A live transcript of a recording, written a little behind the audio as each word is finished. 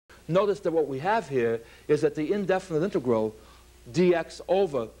notice that what we have here is that the indefinite integral dx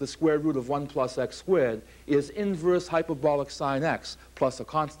over the square root of 1 plus x squared is inverse hyperbolic sine x plus a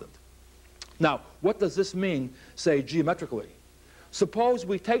constant. Now, what does this mean, say, geometrically? Suppose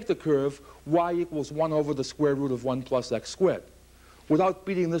we take the curve y equals 1 over the square root of 1 plus x squared. Without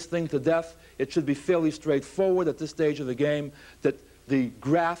beating this thing to death, it should be fairly straightforward at this stage of the game that the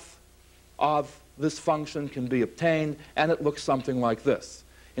graph of this function can be obtained, and it looks something like this.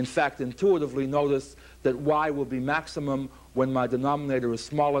 In fact, intuitively notice that y will be maximum when my denominator is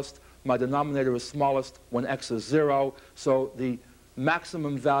smallest. My denominator is smallest when x is 0, so the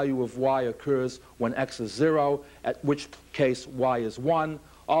maximum value of y occurs when x is 0, at which case y is 1.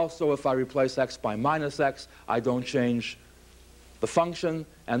 Also, if I replace x by minus x, I don't change the function,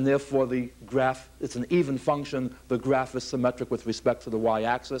 and therefore the graph, it's an even function, the graph is symmetric with respect to the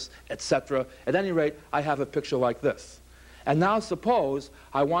y-axis, etc. At any rate, I have a picture like this. And now suppose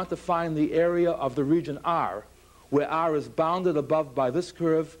I want to find the area of the region R, where R is bounded above by this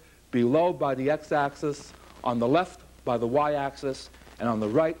curve, below by the x-axis, on the left by the y-axis, and on the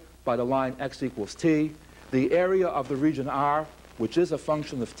right by the line x equals t. The area of the region R, which is a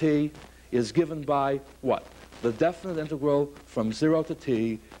function of t, is given by what? The definite integral from 0 to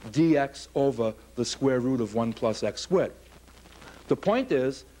t dx over the square root of 1 plus x squared. The point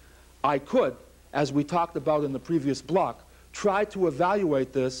is, I could, as we talked about in the previous block, try to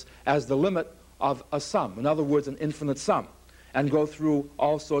evaluate this as the limit of a sum, in other words, an infinite sum, and go through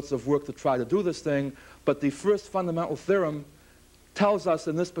all sorts of work to try to do this thing. But the first fundamental theorem tells us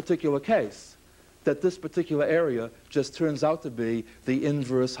in this particular case that this particular area just turns out to be the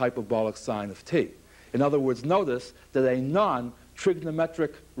inverse hyperbolic sine of t. In other words, notice that a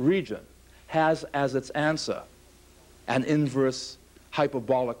non-trigonometric region has as its answer an inverse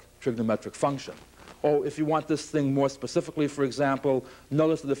hyperbolic trigonometric function. Or if you want this thing more specifically, for example,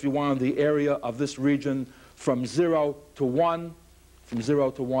 notice that if you wanted the area of this region from 0 to 1,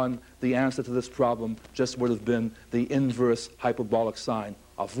 the answer to this problem just would have been the inverse hyperbolic sine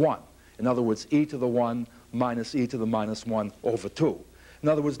of 1. In other words, e to the 1 minus e to the minus 1 over 2. In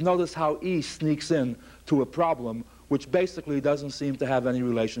other words, notice how e sneaks in to a problem which basically doesn't seem to have any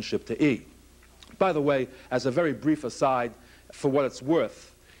relationship to e. By the way, as a very brief aside, for what it's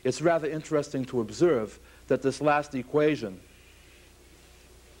worth, it's rather interesting to observe that this last equation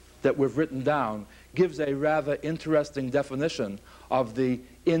that we've written down gives a rather interesting definition of the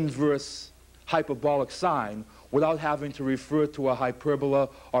inverse hyperbolic sine without having to refer to a hyperbola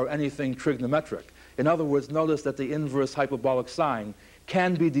or anything trigonometric. In other words, notice that the inverse hyperbolic sine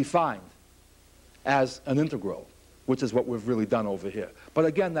can be defined as an integral, which is what we've really done over here. But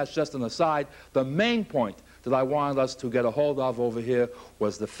again, that's just an aside. The main point that I wanted us to get a hold of over here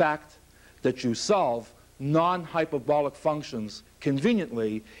was the fact that you solve non-hyperbolic functions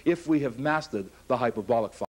conveniently if we have mastered the hyperbolic function.